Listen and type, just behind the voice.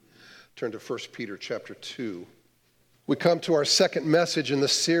Turn to 1 Peter chapter 2. We come to our second message in the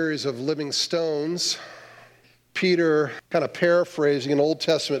series of Living Stones. Peter, kind of paraphrasing an Old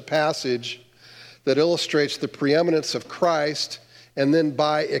Testament passage that illustrates the preeminence of Christ and then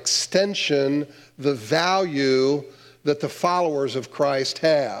by extension, the value that the followers of Christ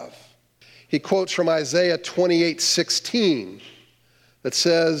have. He quotes from Isaiah 28:16 that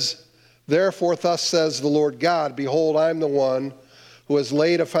says, "Therefore thus says the Lord God, behold, I am the one who has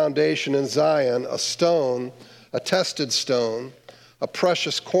laid a foundation in Zion, a stone, a tested stone, a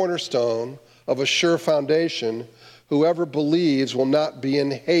precious cornerstone of a sure foundation. Whoever believes will not be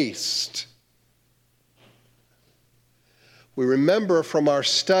in haste." We remember from our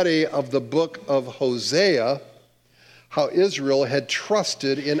study of the book of Hosea how Israel had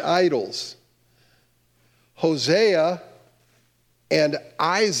trusted in idols. Hosea and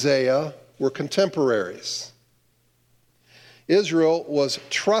Isaiah were contemporaries. Israel was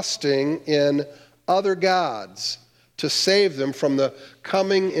trusting in other gods to save them from the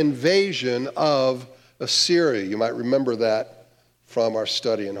coming invasion of Assyria. You might remember that from our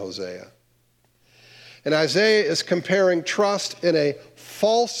study in Hosea. And Isaiah is comparing trust in a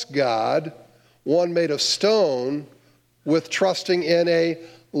false god, one made of stone, with trusting in a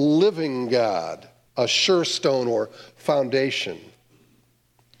living God, a sure stone or foundation.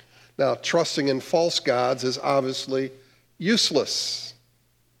 Now, trusting in false gods is obviously useless.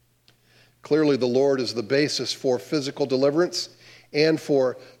 Clearly, the Lord is the basis for physical deliverance and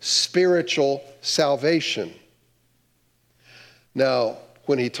for spiritual salvation. Now,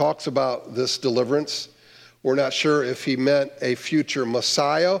 when he talks about this deliverance, we're not sure if he meant a future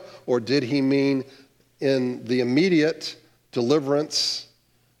Messiah or did he mean in the immediate deliverance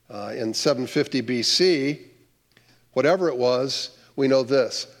in 750 BC. Whatever it was, we know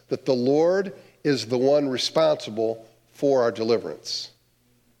this, that the Lord is the one responsible for our deliverance.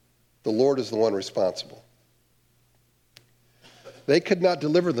 The Lord is the one responsible. They could not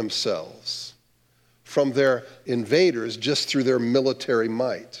deliver themselves from their invaders just through their military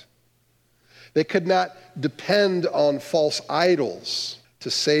might. They could not depend on false idols to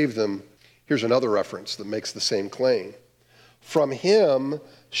save them. Here's another reference that makes the same claim. From him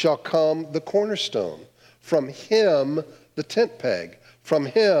shall come the cornerstone. From him the tent peg. From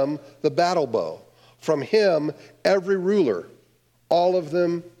him the battle bow. From him every ruler. All of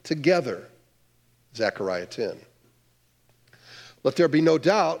them together. Zechariah 10. Let there be no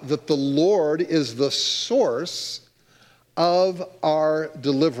doubt that the Lord is the source of our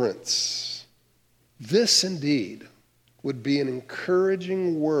deliverance. This indeed would be an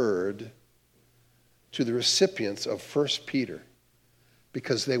encouraging word to the recipients of 1 Peter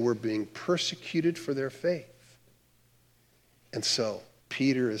because they were being persecuted for their faith. And so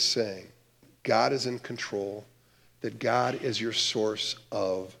Peter is saying, God is in control, that God is your source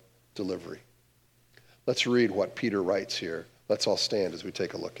of delivery. Let's read what Peter writes here. Let's all stand as we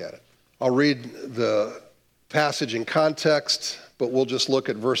take a look at it. I'll read the passage in context, but we'll just look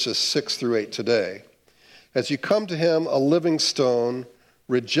at verses 6 through 8 today. As you come to him, a living stone,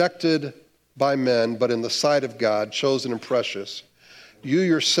 rejected by men, but in the sight of God, chosen and precious, you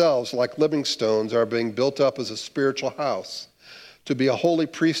yourselves, like living stones, are being built up as a spiritual house, to be a holy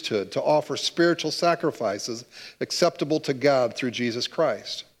priesthood, to offer spiritual sacrifices acceptable to God through Jesus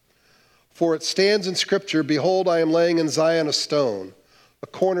Christ. For it stands in Scripture, behold, I am laying in Zion a stone, a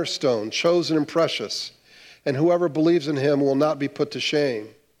cornerstone, chosen and precious, and whoever believes in him will not be put to shame.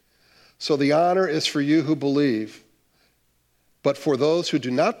 So the honor is for you who believe. But for those who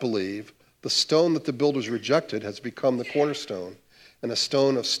do not believe, the stone that the builders rejected has become the cornerstone, and a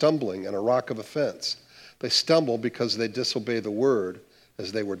stone of stumbling and a rock of offense. They stumble because they disobey the word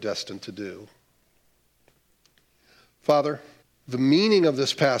as they were destined to do. Father, the meaning of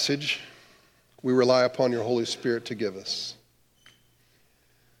this passage, we rely upon your Holy Spirit to give us.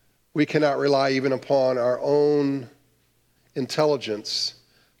 We cannot rely even upon our own intelligence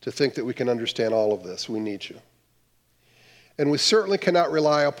to think that we can understand all of this. We need you. And we certainly cannot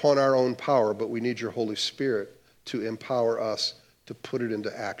rely upon our own power, but we need your Holy Spirit to empower us to put it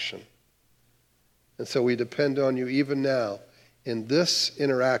into action. And so we depend on you even now in this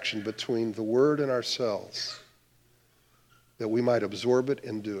interaction between the Word and ourselves, that we might absorb it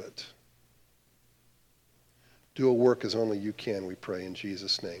and do it. Do a work as only you can, we pray in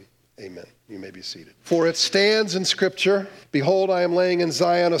Jesus' name. Amen. You may be seated. For it stands in Scripture, behold, I am laying in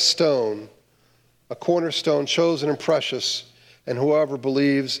Zion a stone, a cornerstone chosen and precious, and whoever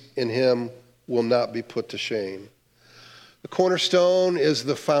believes in him will not be put to shame. The cornerstone is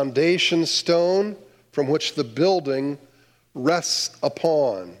the foundation stone from which the building rests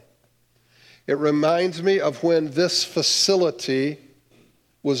upon. It reminds me of when this facility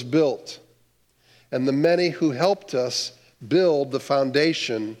was built, and the many who helped us build the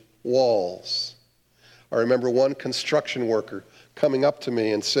foundation walls. I remember one construction worker coming up to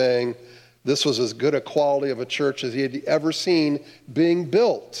me and saying this was as good a quality of a church as he had ever seen being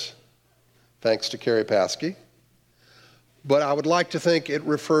built, thanks to Kerry Paskey. But I would like to think it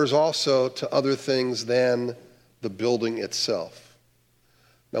refers also to other things than the building itself.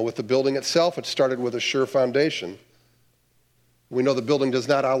 Now, with the building itself, it started with a sure foundation. We know the building does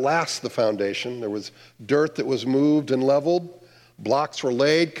not outlast the foundation. There was dirt that was moved and leveled, blocks were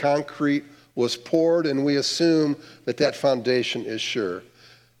laid, concrete was poured, and we assume that that foundation is sure.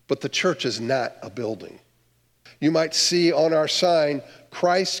 But the church is not a building. You might see on our sign,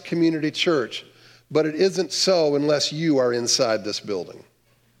 Christ Community Church, but it isn't so unless you are inside this building.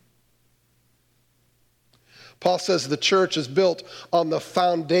 Paul says the church is built on the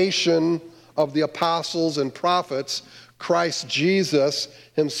foundation of the apostles and prophets, Christ Jesus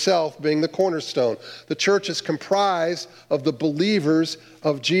himself being the cornerstone. The church is comprised of the believers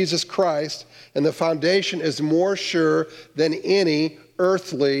of Jesus Christ, and the foundation is more sure than any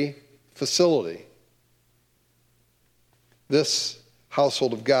earthly facility. This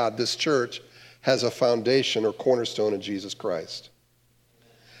household of God, this church, has a foundation or cornerstone in Jesus Christ.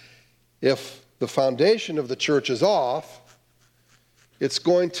 If the foundation of the church is off, it's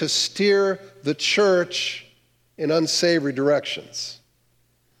going to steer the church in unsavory directions.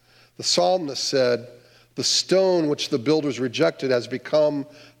 The psalmist said, "The stone which the builders rejected has become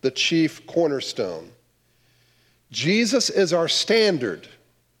the chief cornerstone." Jesus is our standard.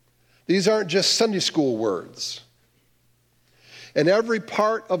 These aren't just Sunday school words. And every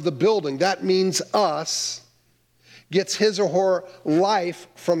part of the building, that means us, gets his or her life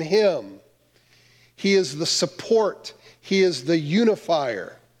from him. He is the support. He is the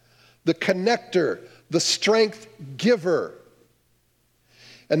unifier, the connector, the strength giver.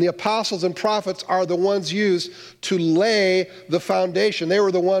 And the apostles and prophets are the ones used to lay the foundation. They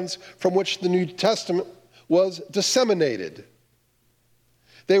were the ones from which the New Testament was disseminated.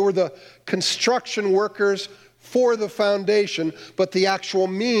 They were the construction workers for the foundation, but the actual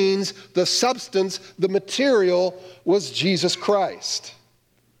means, the substance, the material was Jesus Christ.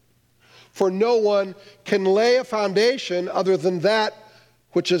 For no one can lay a foundation other than that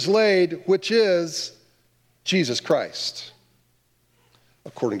which is laid, which is Jesus Christ,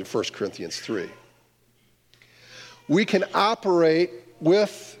 according to 1 Corinthians 3. We can operate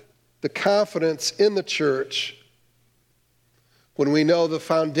with the confidence in the church when we know the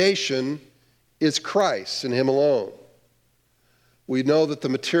foundation is Christ and him alone. We know that the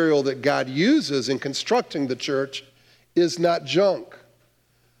material that God uses in constructing the church is not junk.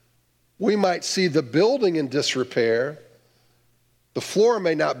 We might see the building in disrepair. The floor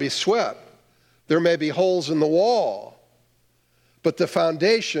may not be swept. There may be holes in the wall. But the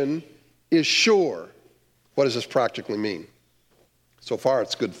foundation is sure. What does this practically mean? So far,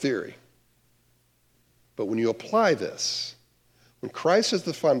 it's good theory. But when you apply this, when Christ is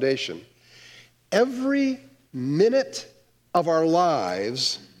the foundation, every minute of our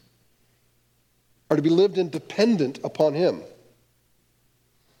lives are to be lived in dependent upon him.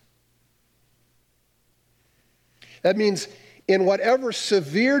 That means in whatever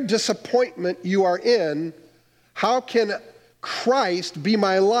severe disappointment you are in, how can Christ be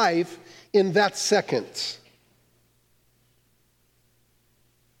my life in that second?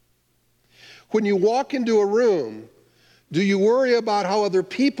 When you walk into a room, do you worry about how other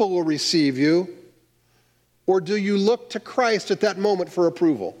people will receive you, or do you look to Christ at that moment for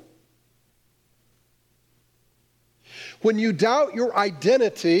approval? When you doubt your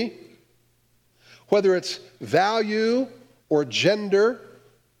identity, whether it's value or gender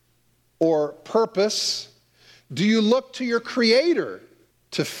or purpose, do you look to your Creator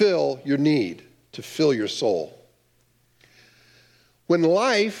to fill your need, to fill your soul? When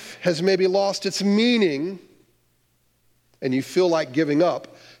life has maybe lost its meaning and you feel like giving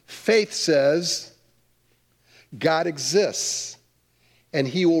up, faith says God exists and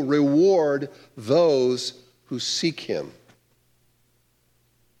he will reward those who seek him.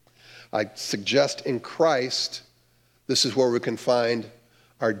 I suggest in Christ, this is where we can find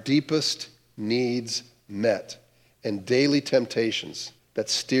our deepest needs met and daily temptations that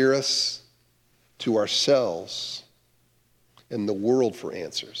steer us to ourselves and the world for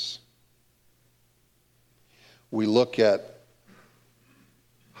answers. We look at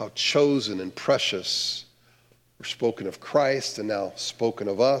how chosen and precious we're spoken of Christ and now spoken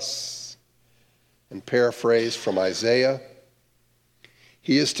of us, and paraphrase from Isaiah,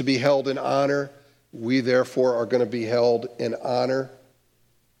 he is to be held in honor. We therefore are going to be held in honor.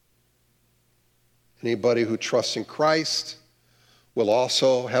 Anybody who trusts in Christ will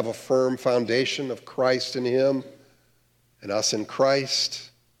also have a firm foundation of Christ in him and us in Christ.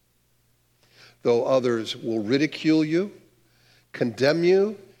 Though others will ridicule you, condemn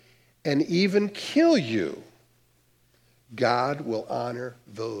you, and even kill you, God will honor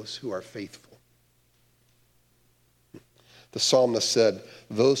those who are faithful. The psalmist said,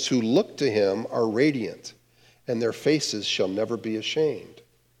 those who look to him are radiant, and their faces shall never be ashamed.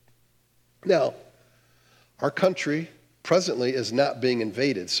 Now, our country presently is not being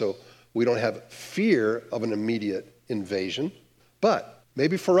invaded, so we don't have fear of an immediate invasion. But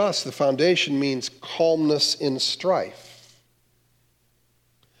maybe for us, the foundation means calmness in strife,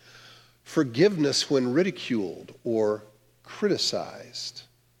 forgiveness when ridiculed or criticized,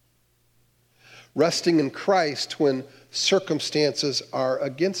 resting in Christ when circumstances are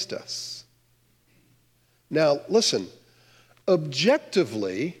against us. Now, listen,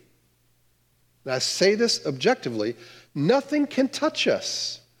 objectively, and I say this objectively, nothing can touch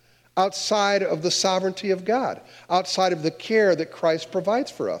us outside of the sovereignty of God, outside of the care that Christ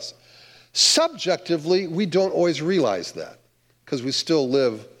provides for us. Subjectively, we don't always realize that because we still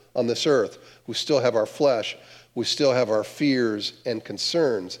live on this earth. We still have our flesh. We still have our fears and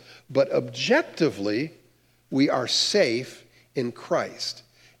concerns. But objectively, we are safe in Christ.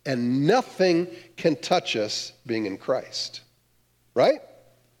 And nothing can touch us being in Christ. Right?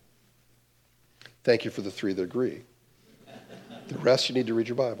 Thank you for the three that agree. The rest, you need to read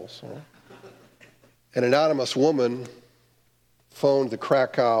your Bibles. An anonymous woman phoned the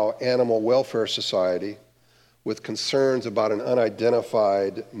Krakow Animal Welfare Society with concerns about an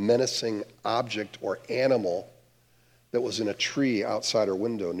unidentified menacing object or animal that was in a tree outside her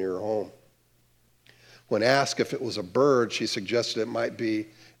window near her home. When asked if it was a bird, she suggested it might be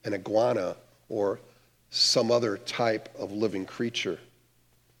an iguana or some other type of living creature.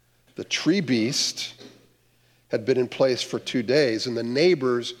 The tree beast had been in place for 2 days, and the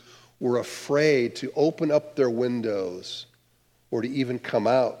neighbors were afraid to open up their windows or to even come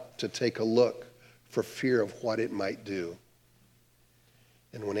out to take a look for fear of what it might do.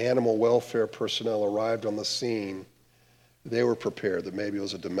 And when animal welfare personnel arrived on the scene, they were prepared that maybe it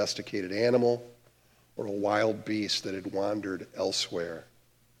was a domesticated animal or a wild beast that had wandered elsewhere.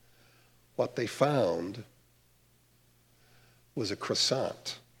 What they found was a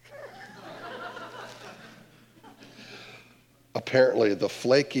croissant. Apparently, the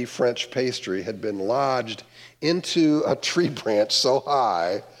flaky French pastry had been lodged into a tree branch so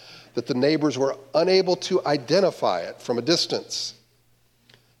high that the neighbors were unable to identify it from a distance.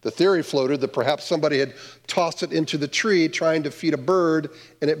 The theory floated that perhaps somebody had tossed it into the tree trying to feed a bird,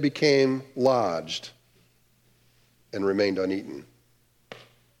 and it became lodged and remained uneaten.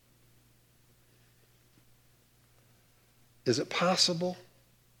 Is it possible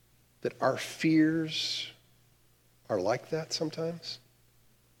that our fears are like that sometimes?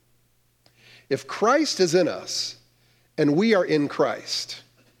 If Christ is in us and we are in Christ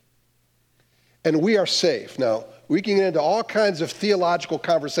and we are safe. Now, we can get into all kinds of theological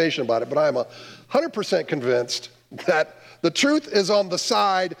conversation about it, but I am 100% convinced that the truth is on the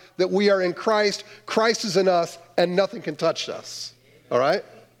side that we are in Christ, Christ is in us, and nothing can touch us. All right?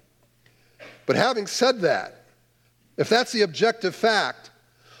 But having said that, if that's the objective fact,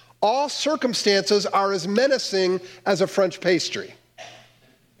 all circumstances are as menacing as a French pastry.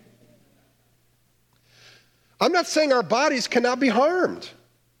 I'm not saying our bodies cannot be harmed.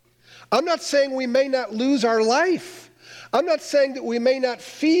 I'm not saying we may not lose our life. I'm not saying that we may not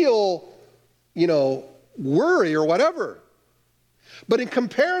feel, worry or whatever. But in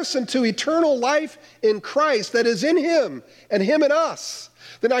comparison to eternal life in Christ that is in him and him in us,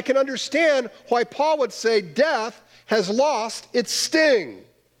 then I can understand why Paul would say death has lost its sting.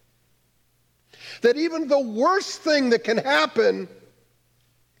 That even the worst thing that can happen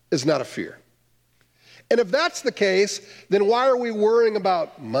is not a fear. And if that's the case, then why are we worrying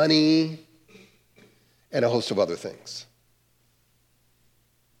about money and a host of other things?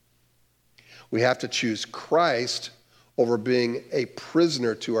 We have to choose Christ over being a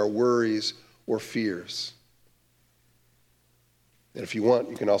prisoner to our worries or fears. And if you want,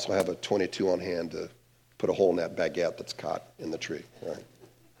 you can also have a 22 on hand to put a hole in that baguette that's caught in the tree. Right?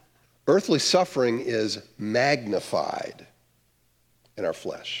 Earthly suffering is magnified in our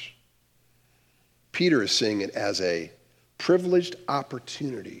flesh. Peter is seeing it as a privileged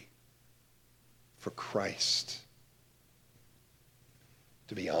opportunity for Christ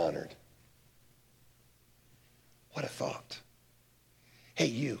to be honored. What a thought. Hey,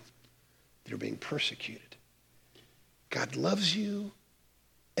 you that are being persecuted. God loves you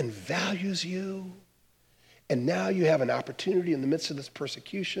and values you, and now you have an opportunity in the midst of this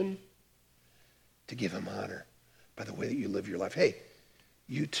persecution to give him honor by the way that you live your life. Hey,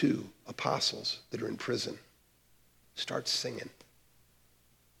 you too, apostles that are in prison, start singing.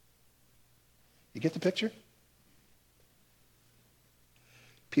 You get the picture?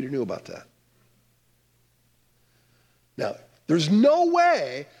 Peter knew about that. Now, there's no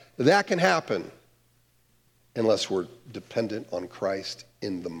way that can happen unless we're dependent on Christ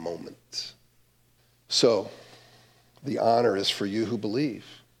in the moment. So, the honor is for you who believe.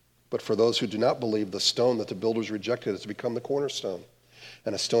 But for those who do not believe, the stone that the builders rejected has become the cornerstone,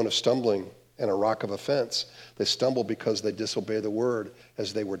 and a stone of stumbling and a rock of offense. They stumble because they disobey the word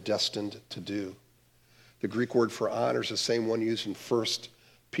as they were destined to do. The Greek word for honor is the same one used in 1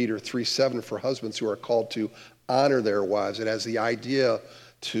 Peter 3:7 for husbands who are called to honor their wives. It has the idea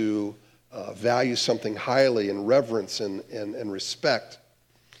to value something highly in reverence and respect.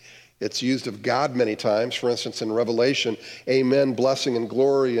 It's used of God many times. For instance, in Revelation, amen, blessing and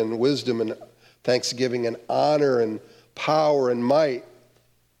glory and wisdom and thanksgiving and honor and power and might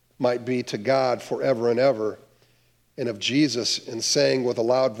be to God forever and ever. And of Jesus in saying with a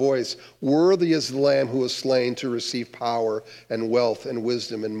loud voice, worthy is the Lamb who was slain to receive power and wealth and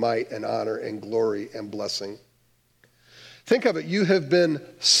wisdom and might and honor and glory and blessing. Think of it. You have been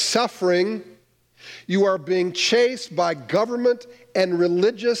suffering. You are being chased by government and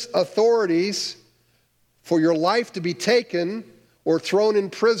religious authorities for your life to be taken or thrown in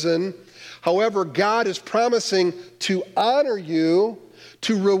prison. However, God is promising to honor you,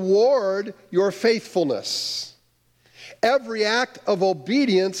 to reward your faithfulness. Every act of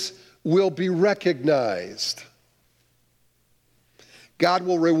obedience will be recognized. God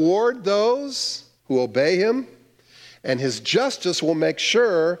will reward those who obey him, and his justice will make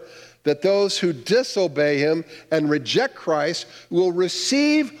sure that those who disobey him and reject Christ will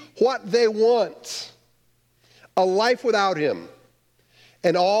receive what they want, a life without him,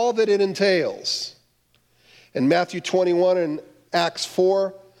 and all that it entails. In Matthew 21 and Acts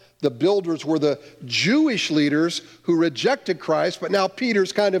 4, the builders were the Jewish leaders who rejected Christ, but now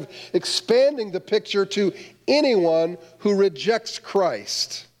Peter's kind of expanding the picture to anyone who rejects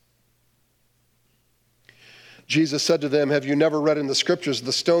Christ. Jesus said to them, have you never read in the scriptures,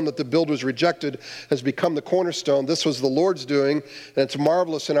 the stone that the builders rejected has become the cornerstone? This was the Lord's doing, and it's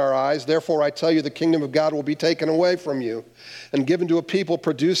marvelous in our eyes. Therefore, I tell you, the kingdom of God will be taken away from you and given to a people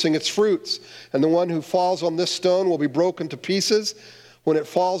producing its fruits. And the one who falls on this stone will be broken to pieces. When it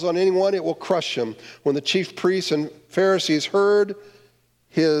falls on anyone, it will crush him. When the chief priests and Pharisees heard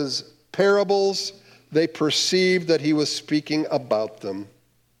his parables, they perceived that he was speaking about them.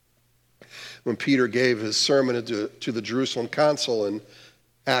 When Peter gave his sermon to the Jerusalem council in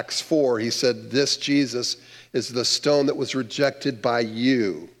Acts 4, he said, this Jesus is the stone that was rejected by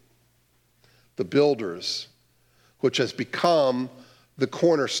you, the builders, which has become the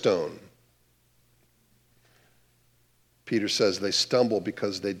cornerstone. Peter says they stumble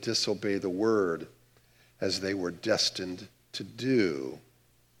because they disobey the word as they were destined to do.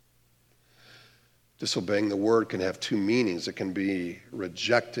 Disobeying the word can have two meanings. It can be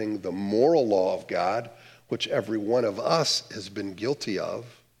rejecting the moral law of God, which every one of us has been guilty of.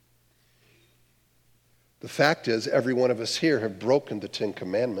 The fact is, every one of us here have broken the 10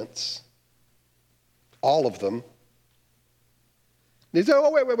 Commandments. All of them. And you say, oh,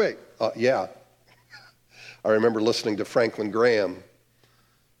 wait. Yeah. I remember listening to Franklin Graham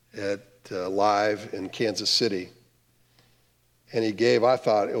at live in Kansas City. And he gave, I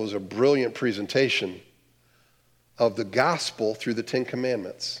thought it was a brilliant presentation of the gospel through the 10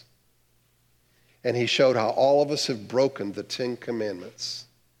 Commandments. And he showed how all of us have broken the 10 Commandments.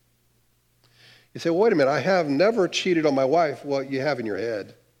 You say, well, wait a minute, I have never cheated on my wife. Well, you have in your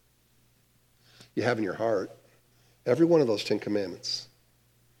head. You have in your heart. Every one of those 10 Commandments.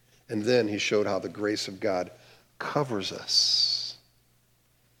 And then he showed how the grace of God covers us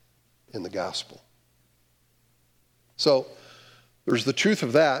in the gospel. So, there's the truth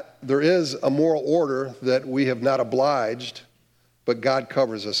of that. There is a moral order that we have not obliged, but God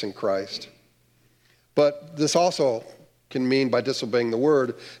covers us in Christ. But this also can mean by disobeying the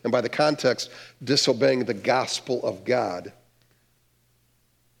word, and by the context, disobeying the gospel of God.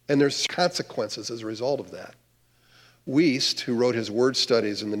 And there's consequences as a result of that. Wuest, who wrote his word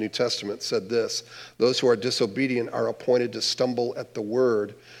studies in the New Testament, said this, those who are disobedient are appointed to stumble at the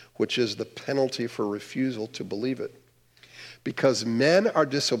word, which is the penalty for refusal to believe it. Because men are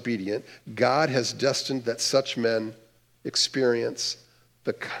disobedient, God has destined that such men experience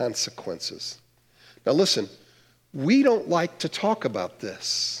the consequences. Now listen, we don't like to talk about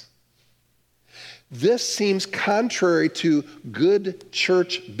this. This seems contrary to good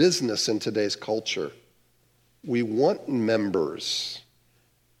church business in today's culture. We want members.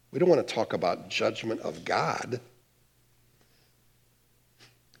 We don't want to talk about judgment of God.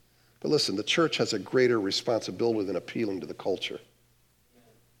 But listen, the church has a greater responsibility than appealing to the culture.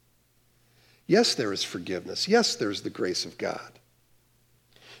 Yes, there is forgiveness. Yes, there's the grace of God.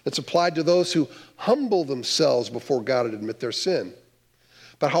 It's applied to those who humble themselves before God and admit their sin.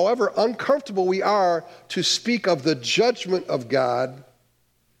 But however uncomfortable we are to speak of the judgment of God,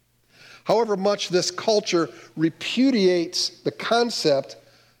 however much this culture repudiates the concept,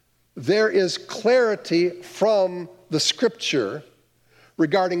 there is clarity from the Scripture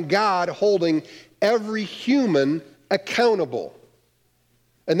regarding God holding every human accountable.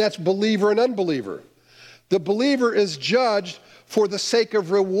 And that's believer and unbeliever. The believer is judged for the sake of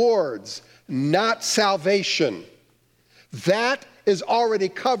rewards, not salvation. That is already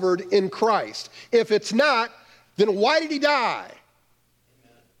covered in Christ. If it's not, then why did he die?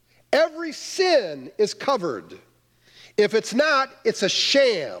 Every sin is covered. If it's not, it's a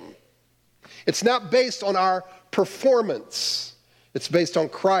sham. It's not based on our performance. It's based on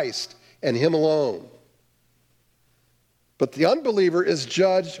Christ and him alone. But the unbeliever is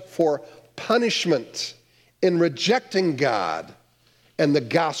judged for punishment in rejecting God and the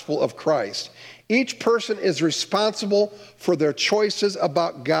gospel of Christ. Each person is responsible for their choices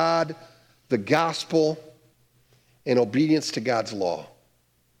about God, the gospel, and obedience to God's law.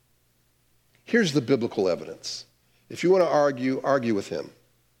 Here's the biblical evidence. If you want to argue, argue with him.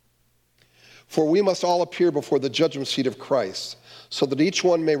 For we must all appear before the judgment seat of Christ, so that each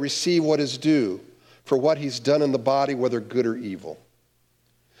one may receive what is due for what he's done in the body, whether good or evil.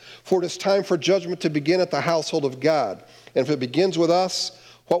 For it is time for judgment to begin at the household of God. And if it begins with us,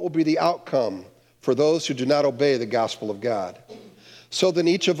 what will be the outcome for those who do not obey the gospel of God? So then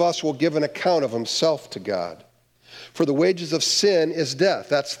each of us will give an account of himself to God. For the wages of sin is death.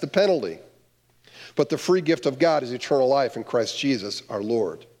 That's the penalty. But the free gift of God is eternal life in Christ Jesus our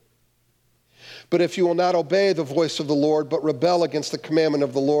Lord. But if you will not obey the voice of the Lord, but rebel against the commandment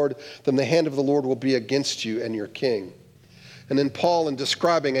of the Lord, then the hand of the Lord will be against you and your king. And then Paul, in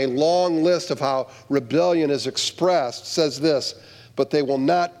describing a long list of how rebellion is expressed, says this, but they will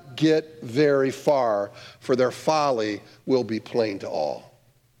not get very far, for their folly will be plain to all.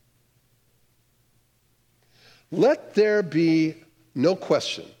 Let there be no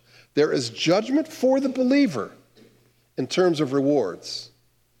question. There is judgment for the believer in terms of rewards.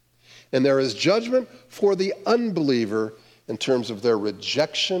 And there is judgment for the unbeliever in terms of their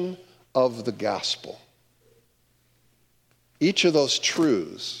rejection of the gospel. Each of those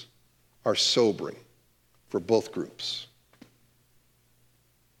truths are sobering for both groups.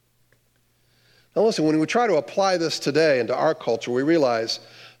 Now listen, when we try to apply this today into our culture, we realize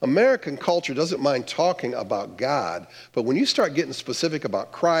American culture doesn't mind talking about God, but when you start getting specific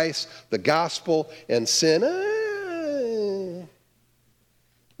about Christ, the gospel, and sin,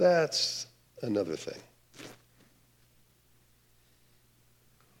 that's another thing.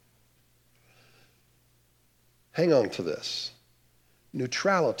 Hang on to this.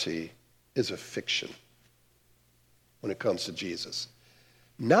 Neutrality is a fiction when it comes to Jesus.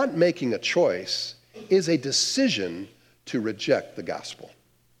 Not making a choice is a decision to reject the gospel.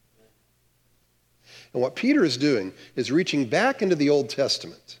 And what Peter is doing is reaching back into the Old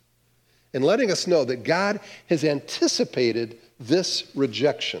Testament and letting us know that God has anticipated this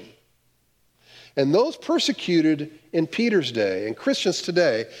rejection. And those persecuted in Peter's day and Christians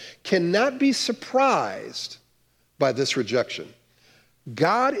today cannot be surprised by this rejection.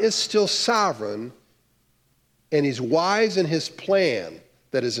 God is still sovereign, and he's wise in his plan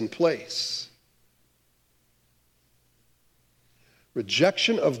that is in place.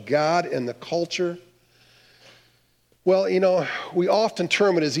 Rejection of God and the culture. Well, we often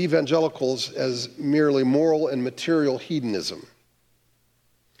term it as evangelicals as merely moral and material hedonism.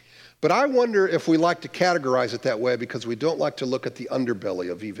 But I wonder if we like to categorize it that way because we don't like to look at the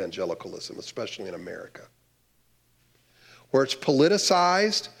underbelly of evangelicalism, especially in America, where it's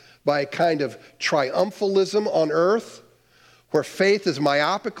politicized by a kind of triumphalism on earth, where faith is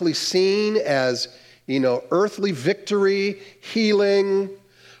myopically seen as, earthly victory, healing,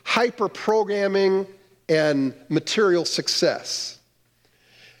 hyper-programming, and material success.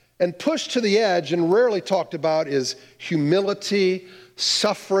 And pushed to the edge and rarely talked about is humility,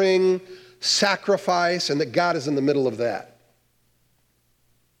 suffering, sacrifice, and that God is in the middle of that.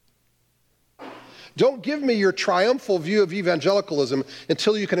 Don't give me your triumphal view of evangelicalism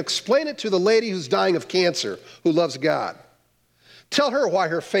until you can explain it to the lady who's dying of cancer, who loves God. Tell her why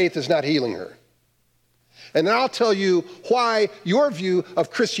her faith is not healing her. And then I'll tell you why your view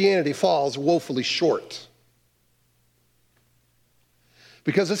of Christianity falls woefully short.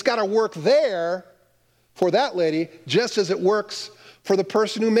 Because it's got to work there for that lady just as it works for the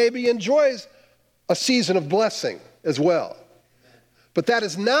person who maybe enjoys a season of blessing as well. But that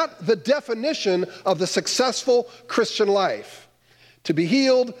is not the definition of the successful Christian life. To be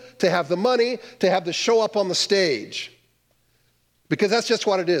healed, to have the money, to have the show up on the stage. Because that's just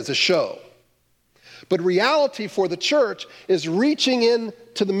what it is, a show. But reality for the church is reaching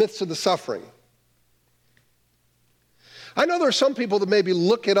into the midst of the suffering. I know there are some people that maybe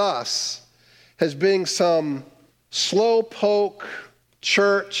look at us as being some slow poke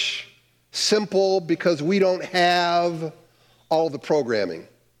church, simple because we don't have all the programming.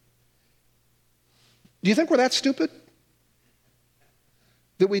 Do you think we're that stupid?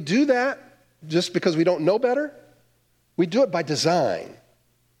 That we do that just because we don't know better? We do it by design.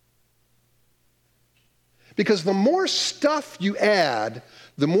 Because the more stuff you add,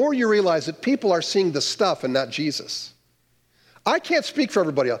 the more you realize that people are seeing the stuff and not Jesus. I can't speak for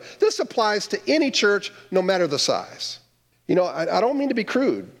everybody else. This applies to any church, no matter the size. You know, I don't mean to be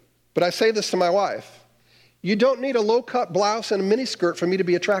crude, but I say this to my wife. You don't need a low-cut blouse and a miniskirt for me to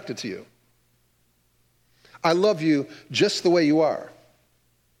be attracted to you. I love you just the way you are.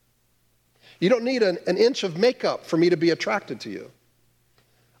 You don't need an inch of makeup for me to be attracted to you.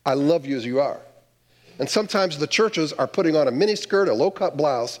 I love you as you are. And sometimes the churches are putting on a miniskirt, a low-cut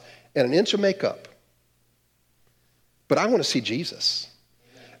blouse, and an inch of makeup. But I want to see Jesus.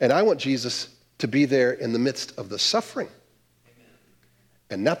 And I want Jesus to be there in the midst of the suffering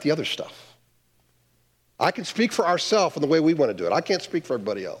and not the other stuff. I can speak for ourselves and the way we want to do it. I can't speak for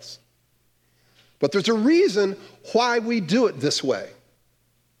everybody else. But there's a reason why we do it this way.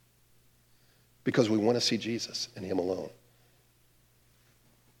 Because we want to see Jesus and him alone.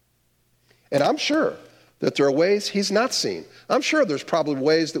 And I'm sure that there are ways he's not seen. I'm sure there's probably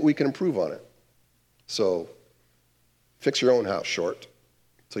ways that we can improve on it. So fix your own house short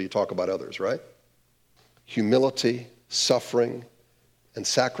until you talk about others, right? Humility, suffering, and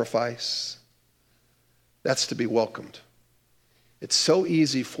sacrifice. That's to be welcomed. It's so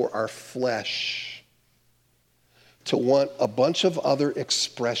easy for our flesh to want a bunch of other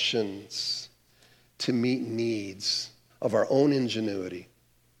expressions to meet needs of our own ingenuity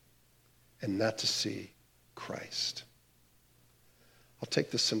and not to see Christ. I'll take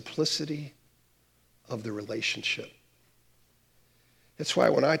the simplicity of the relationship. That's why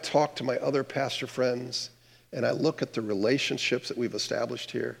when I talk to my other pastor friends and I look at the relationships that we've established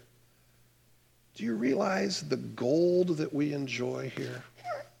here, do you realize the gold that we enjoy here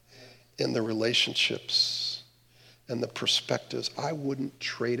in the relationships and the perspectives? I wouldn't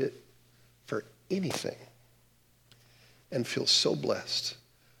trade it for anything, and feel so blessed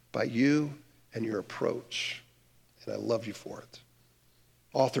by you and your approach, and I love you for it.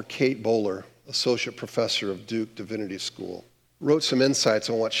 Author Kate Bowler, associate professor of Duke Divinity School, wrote some insights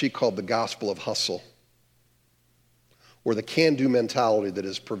on what she called the gospel of hustle, or the can-do mentality that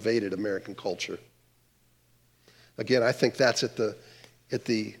has pervaded American culture. Again, I think that's at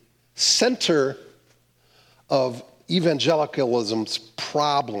the center of evangelicalism's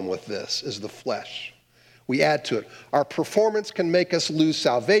problem with this is the flesh. We add to it. Our performance can make us lose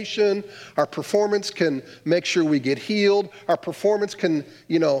salvation. Our performance can make sure we get healed. Our performance can,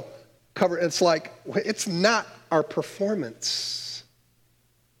 cover. It's like, it's not our performance.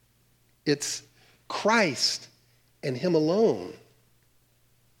 It's Christ and him alone.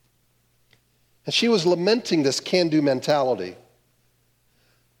 And she was lamenting this can-do mentality.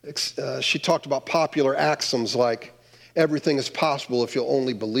 She talked about popular axioms like, everything is possible if you'll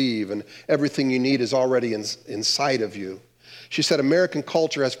only believe, and everything you need is already inside of you. She said American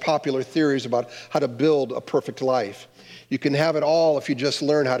culture has popular theories about how to build a perfect life. You can have it all if you just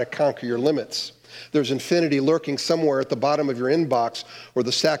learn how to conquer your limits. There's infinity lurking somewhere at the bottom of your inbox or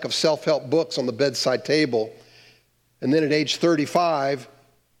the stack of self-help books on the bedside table. And then at age 35,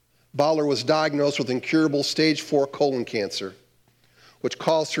 Bowler was diagnosed with incurable stage 4 colon cancer, which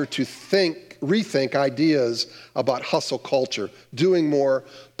caused her to rethink ideas about hustle culture, doing more,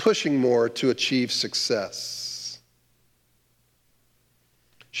 pushing more to achieve success.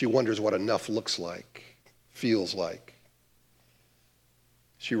 She wonders what enough looks like, feels like.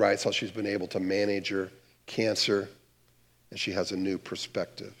 She writes how she's been able to manage her cancer, and she has a new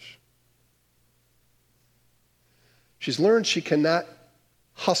perspective. She's learned she cannot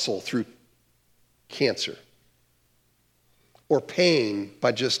hustle through cancer or pain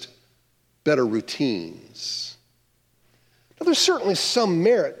by just better routines. Now, there's certainly some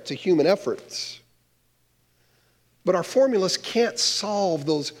merit to human efforts, but our formulas can't solve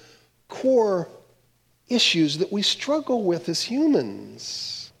those core issues that we struggle with as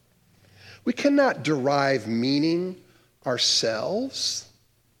humans. We cannot derive meaning ourselves.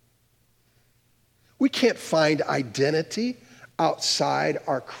 We can't find identity outside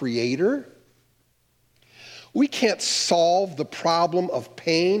our Creator. We can't solve the problem of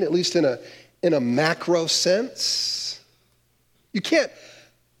pain, at least in a macro sense. You can't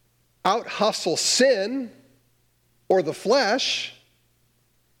out-hustle sin or the flesh.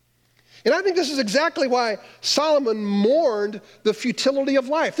 And I think this is exactly why Solomon mourned the futility of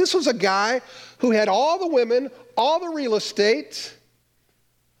life. This was a guy who had all the women, all the real estate,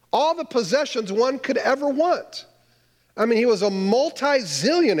 all the possessions one could ever want. I mean, he was a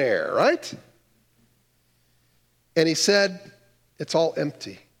multi-zillionaire, right? And he said, it's all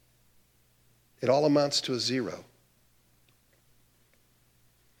empty. It all amounts to a zero.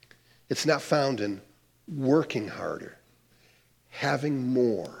 It's not found in working harder, having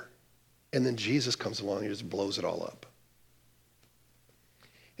more. And then Jesus comes along and just blows it all up.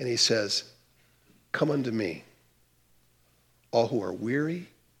 And he says, come unto me, all who are weary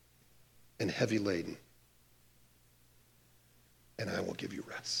and heavy laden, and I will give you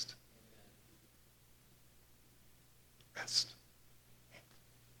rest. Rest.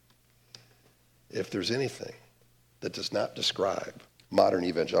 If there's anything that does not describe modern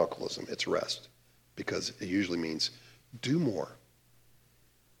evangelicalism, it's rest, because it usually means do more,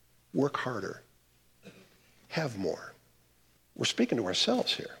 work harder, have more. We're speaking to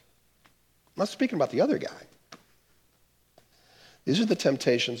ourselves here. I'm not speaking about the other guy. These are the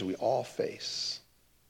temptations we all face.